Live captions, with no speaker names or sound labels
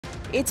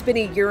It's been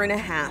a year and a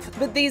half,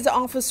 but these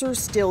officers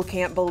still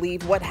can't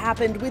believe what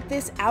happened with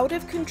this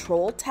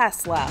out-of-control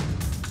Tesla.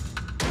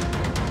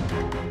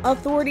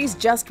 Authorities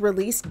just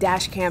released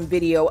dashcam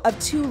video of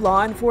two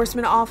law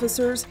enforcement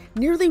officers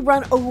nearly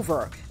run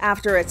over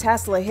after a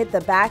Tesla hit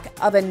the back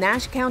of a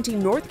Nash County,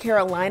 North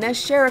Carolina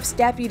sheriff's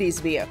deputy's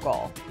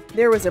vehicle.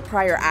 There was a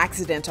prior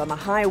accident on the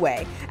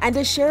highway, and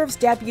a sheriff's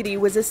deputy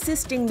was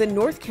assisting the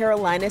North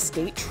Carolina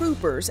state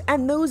troopers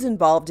and those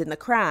involved in the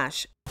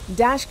crash.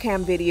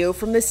 Dashcam video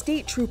from the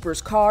state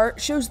trooper's car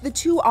shows the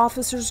two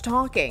officers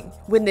talking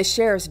when the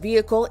sheriff's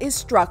vehicle is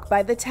struck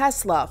by the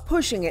Tesla,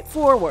 pushing it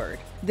forward.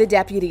 The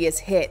deputy is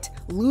hit,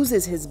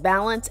 loses his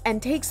balance,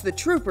 and takes the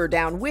trooper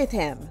down with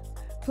him.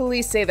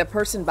 Police say the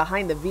person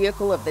behind the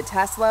vehicle of the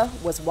Tesla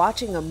was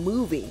watching a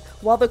movie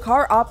while the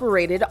car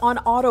operated on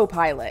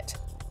autopilot.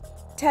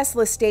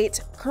 Tesla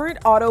states current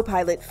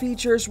autopilot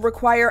features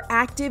require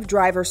active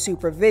driver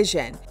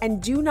supervision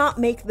and do not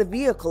make the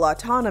vehicle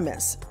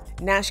autonomous.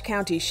 Nash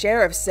County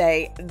sheriffs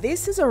say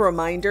this is a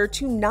reminder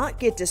to not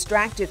get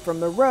distracted from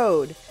the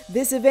road.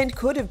 This event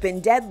could have been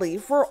deadly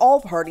for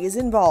all parties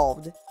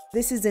involved.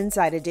 This is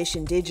Inside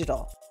Edition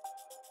Digital.